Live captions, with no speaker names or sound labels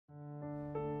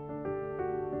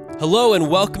Hello and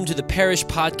welcome to the Parish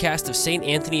Podcast of St.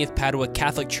 Anthony of Padua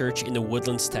Catholic Church in the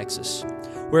Woodlands, Texas.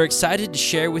 We're excited to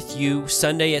share with you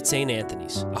Sunday at St.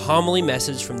 Anthony's, a homily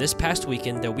message from this past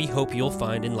weekend that we hope you'll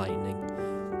find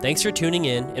enlightening. Thanks for tuning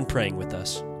in and praying with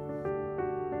us.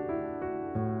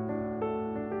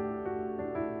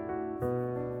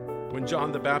 When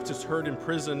John the Baptist heard in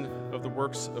prison of the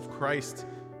works of Christ,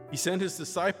 he sent his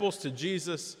disciples to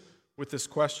Jesus with this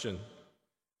question: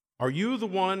 "Are you the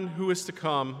one who is to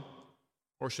come,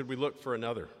 or should we look for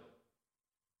another?"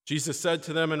 Jesus said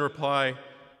to them in reply,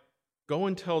 "Go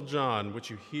and tell John what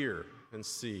you hear and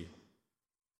see.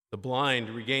 The blind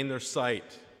regain their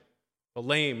sight, the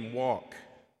lame walk,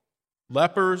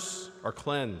 lepers are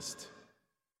cleansed,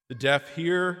 the deaf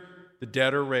hear, the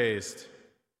dead are raised,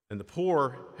 and the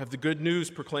poor have the good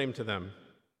news proclaimed to them.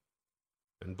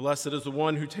 And blessed is the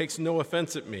one who takes no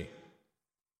offense at me."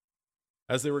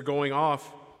 As they were going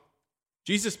off,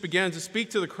 Jesus began to speak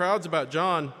to the crowds about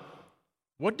John.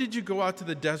 "What did you go out to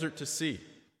the desert to see?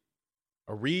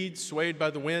 A reed swayed by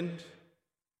the wind?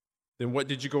 Then what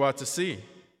did you go out to see?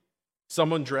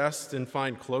 Someone dressed in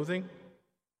fine clothing?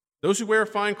 Those who wear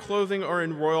fine clothing are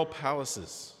in royal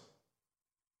palaces.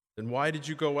 Then why did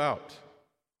you go out?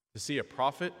 To see a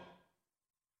prophet?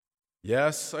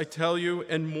 Yes, I tell you,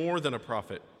 and more than a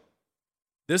prophet.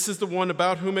 This is the one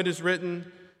about whom it is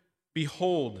written,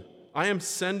 'Behold, I am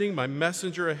sending my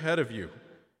messenger ahead of you.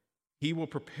 He will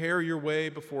prepare your way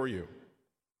before you.'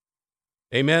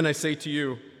 Amen, I say to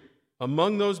you,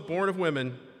 among those born of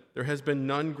women, there has been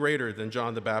none greater than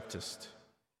John the Baptist.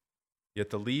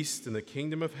 Yet the least in the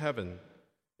kingdom of heaven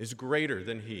is greater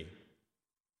than he."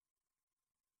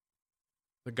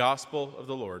 The Gospel of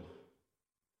the Lord.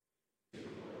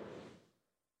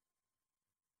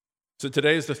 So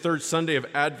today is the third Sunday of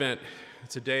Advent.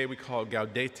 It's a day we call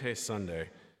Gaudete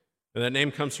Sunday. And that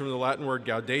name comes from the Latin word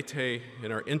gaudete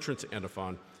in our entrance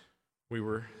antiphon. We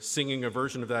were singing a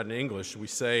version of that in English. We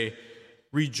say,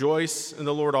 "Rejoice in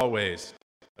the Lord always."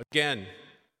 Again,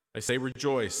 I say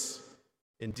rejoice.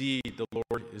 Indeed, the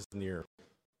Lord is near.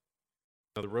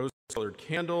 Now, the rose-colored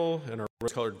candle and our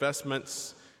rose-colored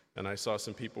vestments, and I saw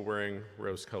some people wearing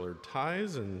rose-colored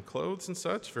ties and clothes and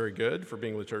such. Very good for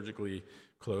being liturgically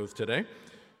clothed today.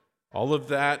 All of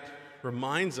that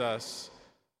reminds us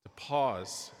to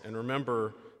pause and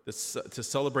remember this, to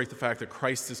celebrate the fact that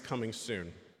Christ is coming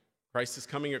soon. Christ is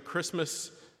coming at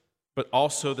Christmas, but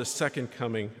also the second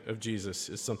coming of Jesus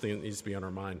is something that needs to be on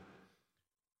our mind.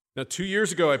 Now, 2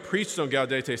 years ago, I preached on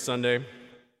Gaudete Sunday,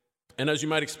 and as you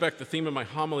might expect, the theme of my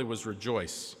homily was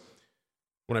rejoice.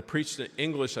 When I preached in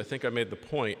English, I think I made the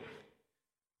point.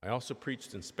 I also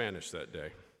preached in Spanish that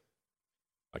day.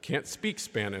 I can't speak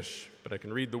Spanish, but I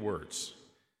can read the words.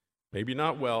 Maybe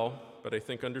not well, but I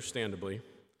think understandably.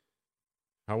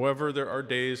 However, there are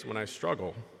days when I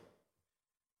struggle.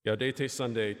 Gaudete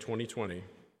Sunday 2020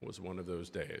 was one of those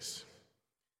days.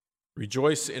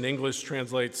 Rejoice in English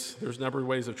translates, there's a number of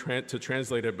ways to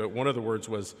translate it, but one of the words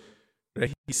was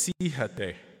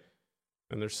regocijate,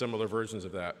 and there's similar versions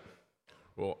of that.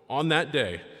 Well, on that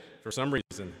day, for some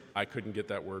reason, I couldn't get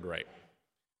that word right.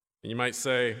 And you might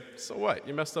say, so what?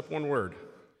 You messed up one word.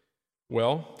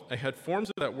 Well, I had forms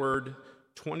of that word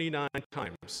 29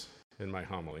 times in my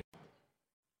homily.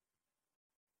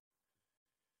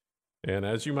 And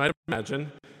as you might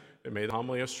imagine, it made the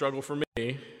homily a struggle for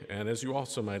me, and as you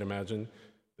also might imagine,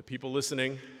 the people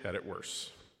listening had it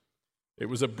worse. It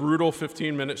was a brutal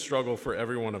 15-minute struggle for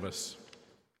every one of us.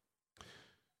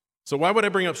 So why would I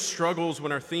bring up struggles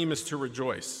when our theme is to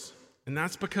rejoice? And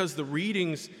that's because the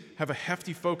readings have a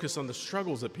hefty focus on the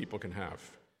struggles that people can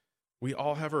have. We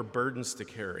all have our burdens to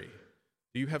carry.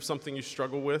 Do you have something you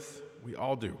struggle with? We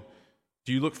all do.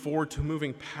 Do you look forward to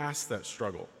moving past that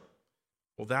struggle?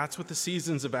 Well, that's what the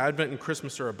seasons of Advent and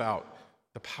Christmas are about,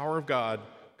 the power of God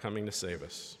coming to save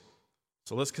us.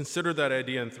 So let's consider that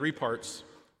idea in three parts.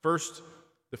 First,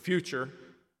 the future.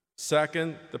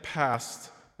 Second, the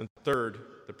past. And third,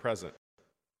 the present.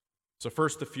 So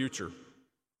first, the future.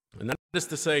 And that is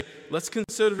to say, let's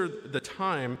consider the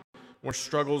time when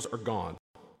struggles are gone.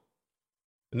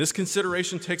 And this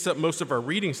consideration takes up most of our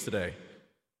readings today.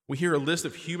 We hear a list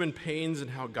of human pains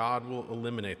and how God will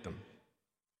eliminate them.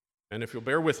 And if you'll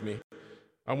bear with me,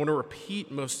 I want to repeat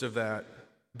most of that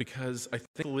because I think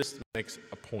the list makes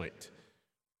a point.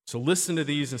 So listen to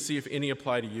these and see if any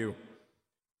apply to you.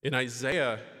 In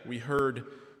Isaiah, we heard,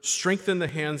 "Strengthen the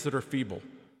hands that are feeble,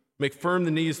 make firm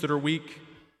the knees that are weak,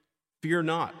 fear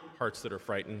not, hearts that are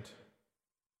frightened.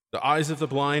 The eyes of the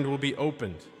blind will be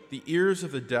opened, the ears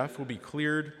of the deaf will be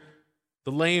cleared,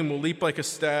 the lame will leap like a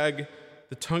stag,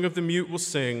 the tongue of the mute will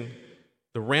sing,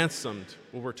 the ransomed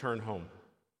will return home."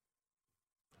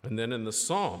 And then in the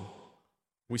psalm,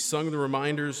 we sung the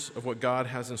reminders of what God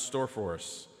has in store for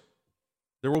us.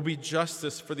 There will be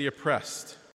justice for the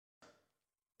oppressed.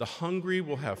 The hungry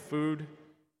will have food.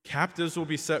 Captives will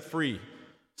be set free.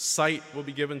 Sight will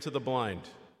be given to the blind.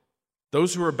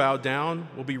 Those who are bowed down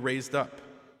will be raised up.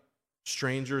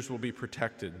 Strangers will be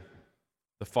protected.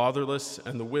 The fatherless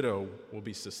and the widow will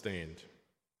be sustained.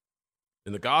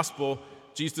 In the gospel,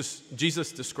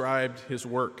 Jesus described his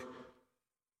work.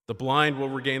 The blind will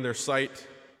regain their sight.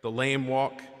 The lame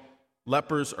walk.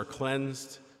 Lepers are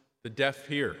cleansed. The deaf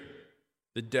hear.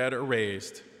 The dead are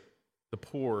raised. The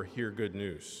poor hear good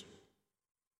news.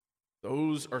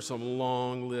 Those are some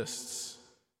long lists.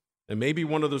 And maybe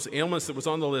one of those ailments that was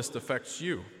on the list affects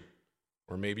you.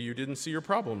 Or maybe you didn't see your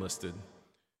problem listed.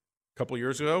 A couple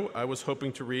years ago, I was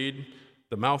hoping to read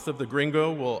The Mouth of the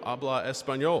Gringo Will Habla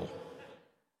Español.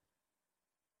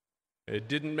 It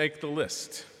didn't make the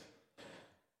list.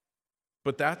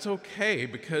 But that's okay,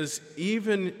 because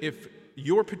even if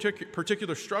your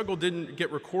particular struggle didn't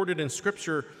get recorded in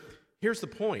Scripture, here's the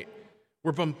point.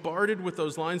 We're bombarded with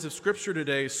those lines of Scripture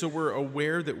today, so we're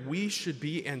aware that we should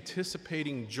be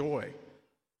anticipating joy.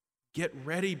 Get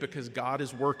ready, because God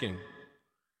is working.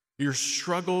 Your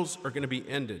struggles are going to be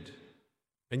ended.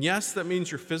 And yes, that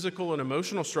means your physical and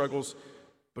emotional struggles,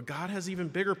 but God has even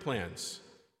bigger plans.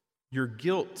 Your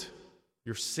guilt,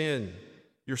 your sin,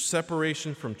 your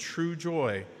separation from true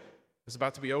joy is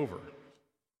about to be over.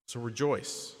 So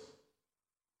rejoice.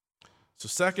 So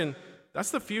second,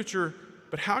 that's the future,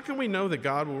 but how can we know that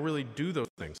God will really do those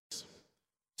things?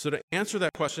 So to answer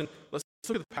that question, let's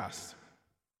look at the past.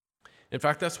 In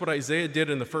fact, that's what Isaiah did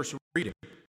in the first reading.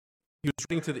 He was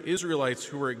reading to the Israelites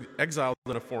who were exiled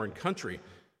in a foreign country.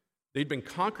 They'd been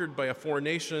conquered by a foreign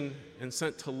nation and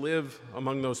sent to live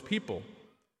among those people.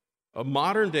 A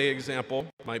modern-day example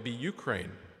might be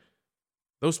Ukraine.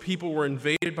 Those people were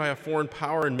invaded by a foreign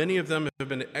power, and many of them have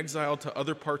been exiled to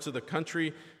other parts of the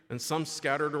country, and some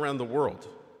scattered around the world.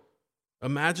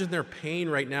 Imagine their pain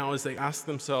right now as they ask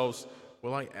themselves,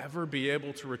 will I ever be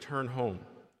able to return home?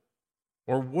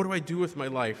 Or what do I do with my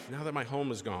life now that my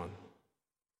home is gone?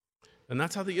 And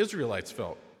that's how the Israelites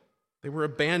felt. They were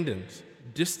abandoned,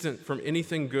 distant from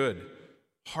anything good,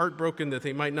 heartbroken that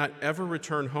they might not ever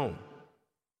return home.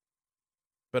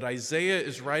 But Isaiah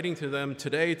is writing to them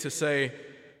today to say,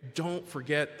 don't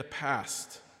forget the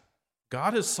past.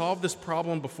 God has solved this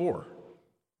problem before.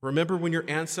 Remember when your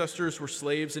ancestors were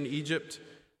slaves in Egypt?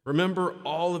 Remember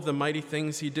all of the mighty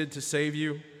things he did to save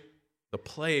you? The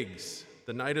plagues,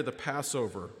 the night of the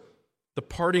Passover, the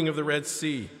parting of the Red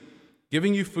Sea,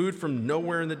 giving you food from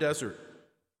nowhere in the desert,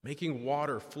 making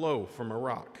water flow from a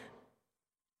rock.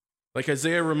 Like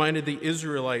Isaiah reminded the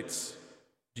Israelites,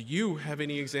 do you have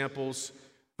any examples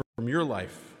from your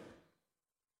life?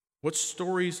 What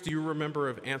stories do you remember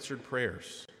of answered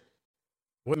prayers?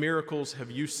 What miracles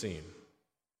have you seen?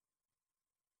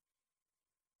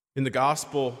 In the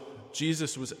gospel,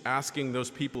 Jesus was asking those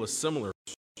people a similar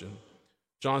question.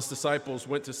 John's disciples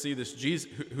went to see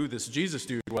who this Jesus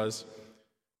dude was,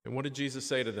 and what did Jesus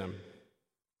say to them?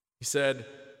 He said,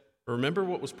 remember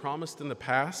what was promised in the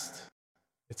past?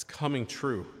 It's coming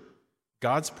true.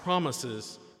 God's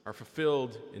promises are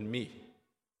fulfilled in me.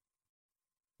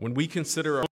 When we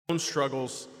consider our own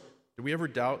struggles, do we ever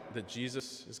doubt that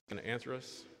Jesus is going to answer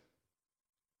us?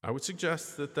 I would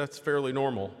suggest that that's fairly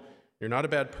normal. You're not a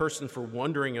bad person for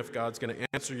wondering if God's going to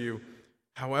answer you.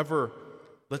 However,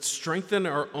 let's strengthen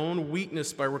our own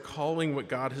weakness by recalling what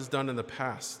God has done in the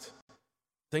past.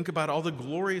 Think about all the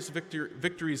glorious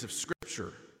victories of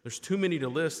Scripture. There's too many to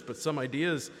list, but some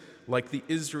ideas like the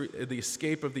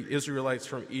escape of the Israelites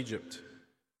from Egypt,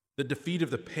 the defeat of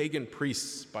the pagan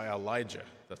priests by Elijah.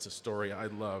 That's a story I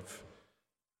love.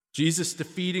 Jesus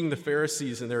defeating the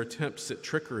Pharisees in their attempts at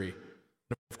trickery.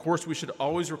 And of course, we should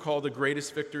always recall the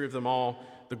greatest victory of them all,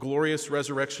 the glorious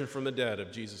resurrection from the dead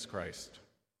of Jesus Christ.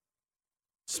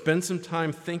 Spend some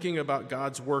time thinking about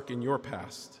God's work in your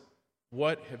past.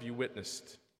 What have you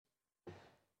witnessed?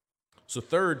 So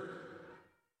third,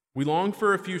 we long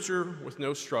for a future with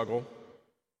no struggle.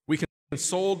 We can be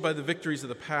consoled by the victories of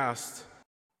the past,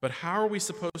 but how are we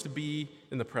supposed to be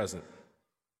in the present?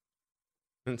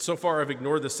 And so far, I've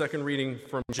ignored the second reading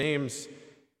from James,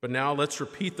 but now let's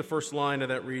repeat the first line of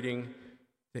that reading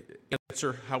to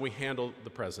answer how we handle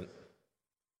the present.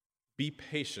 Be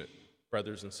patient,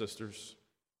 brothers and sisters.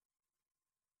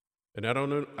 And I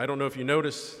don't know if you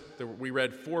noticed that we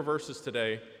read 4 verses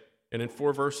today, and in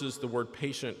 4 verses, the word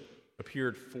patient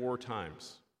appeared 4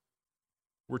 times.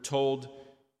 We're told,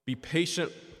 be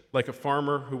patient like a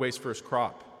farmer who waits for his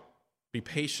crop. Be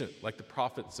patient like the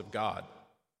prophets of God.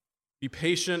 Be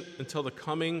patient until the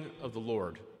coming of the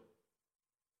Lord.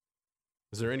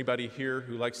 Is there anybody here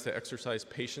who likes to exercise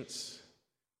patience?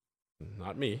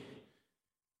 Not me.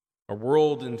 Our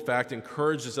world, in fact,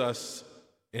 encourages us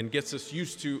and gets us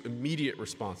used to immediate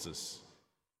responses.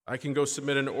 I can go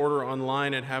submit an order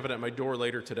online and have it at my door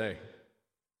later today.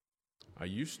 I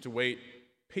used to wait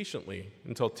patiently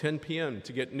until 10 p.m.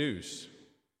 to get news,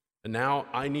 and now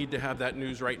I need to have that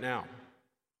news right now.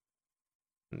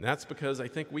 And that's because I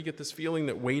think we get this feeling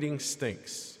that waiting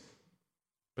stinks.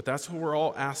 But that's what we're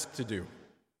all asked to do.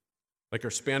 Like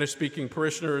our Spanish-speaking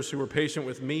parishioners who were patient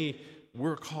with me,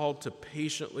 we're called to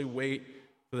patiently wait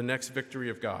for the next victory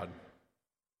of God.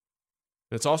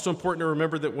 And it's also important to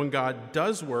remember that when God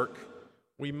does work,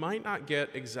 we might not get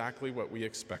exactly what we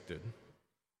expected.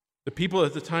 The people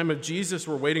at the time of Jesus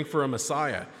were waiting for a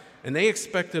Messiah, and they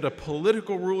expected a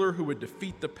political ruler who would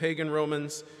defeat the pagan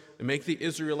Romans and make the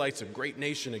Israelites a great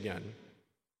nation again.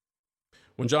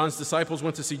 When John's disciples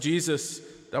went to see Jesus,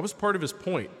 that was part of his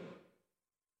point.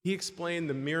 He explained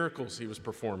the miracles he was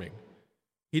performing.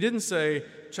 He didn't say,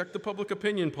 check the public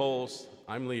opinion polls,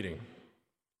 I'm leading.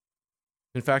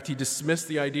 In fact, he dismissed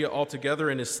the idea altogether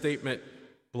in his statement,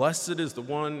 blessed is the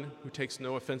one who takes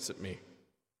no offense at me.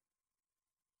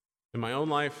 In my own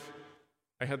life,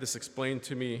 I had this explained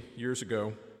to me years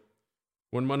ago.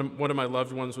 When one of my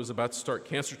loved ones was about to start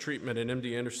cancer treatment at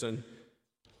MD Anderson,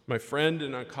 my friend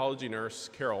and oncology nurse,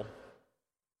 Carol,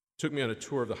 took me on a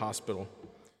tour of the hospital.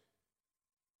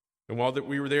 And while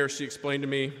we were there, she explained to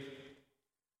me,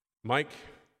 Mike,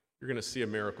 you're going to see a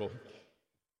miracle.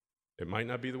 It might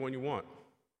not be the one you want,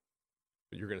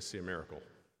 but you're going to see a miracle.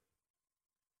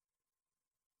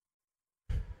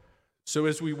 So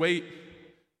as we wait,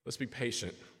 let's be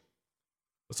patient.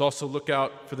 Let's also look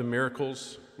out for the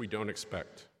miracles we don't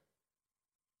expect.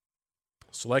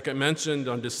 So like I mentioned,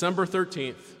 on December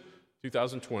 13th,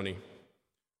 2020,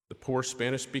 the poor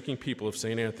Spanish-speaking people of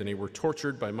St. Anthony were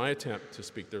tortured by my attempt to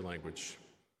speak their language.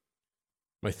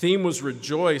 My theme was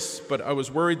rejoice, but I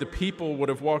was worried the people would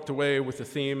have walked away with the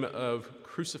theme of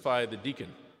crucify the deacon.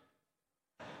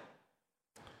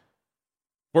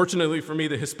 Fortunately for me,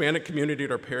 the Hispanic community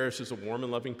at our parish is a warm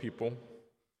and loving people,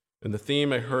 and the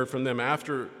theme I heard from them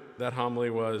after that homily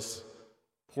was,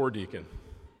 poor deacon.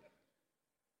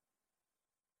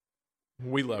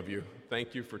 We love you.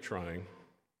 Thank you for trying.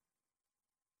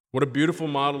 What a beautiful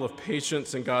model of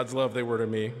patience and God's love they were to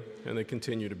me, and they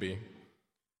continue to be.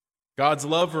 God's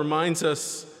love reminds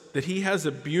us that He has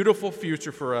a beautiful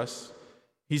future for us.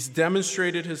 He's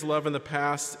demonstrated His love in the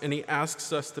past, and He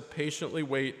asks us to patiently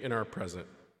wait in our present.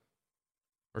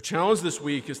 Our challenge this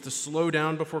week is to slow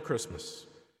down before Christmas.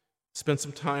 Spend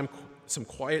some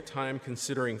quiet time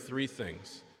considering three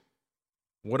things.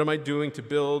 What am I doing to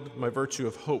build my virtue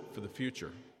of hope for the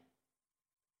future?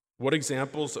 What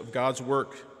examples of God's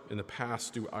work in the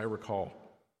past do I recall?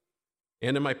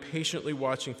 And am I patiently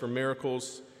watching for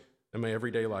miracles in my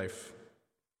everyday life?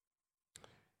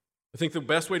 I think the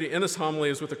best way to end this homily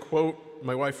is with a quote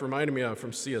my wife reminded me of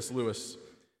from C.S. Lewis.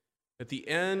 At the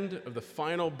end of the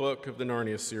final book of the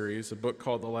Narnia series, a book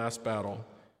called The Last Battle,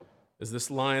 is this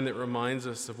line that reminds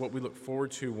us of what we look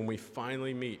forward to when we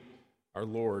finally meet our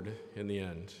Lord in the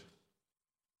end.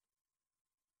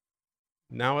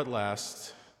 Now at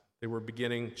last, they were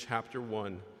beginning chapter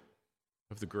 1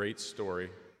 of the great story,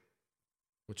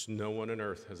 which no one on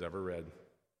earth has ever read,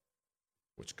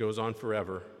 which goes on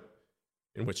forever,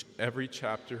 in which every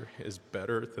chapter is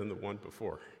better than the one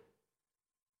before.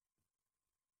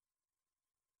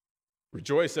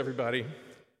 Rejoice, everybody.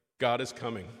 God is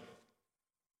coming.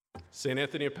 St.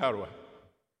 Anthony of Padua.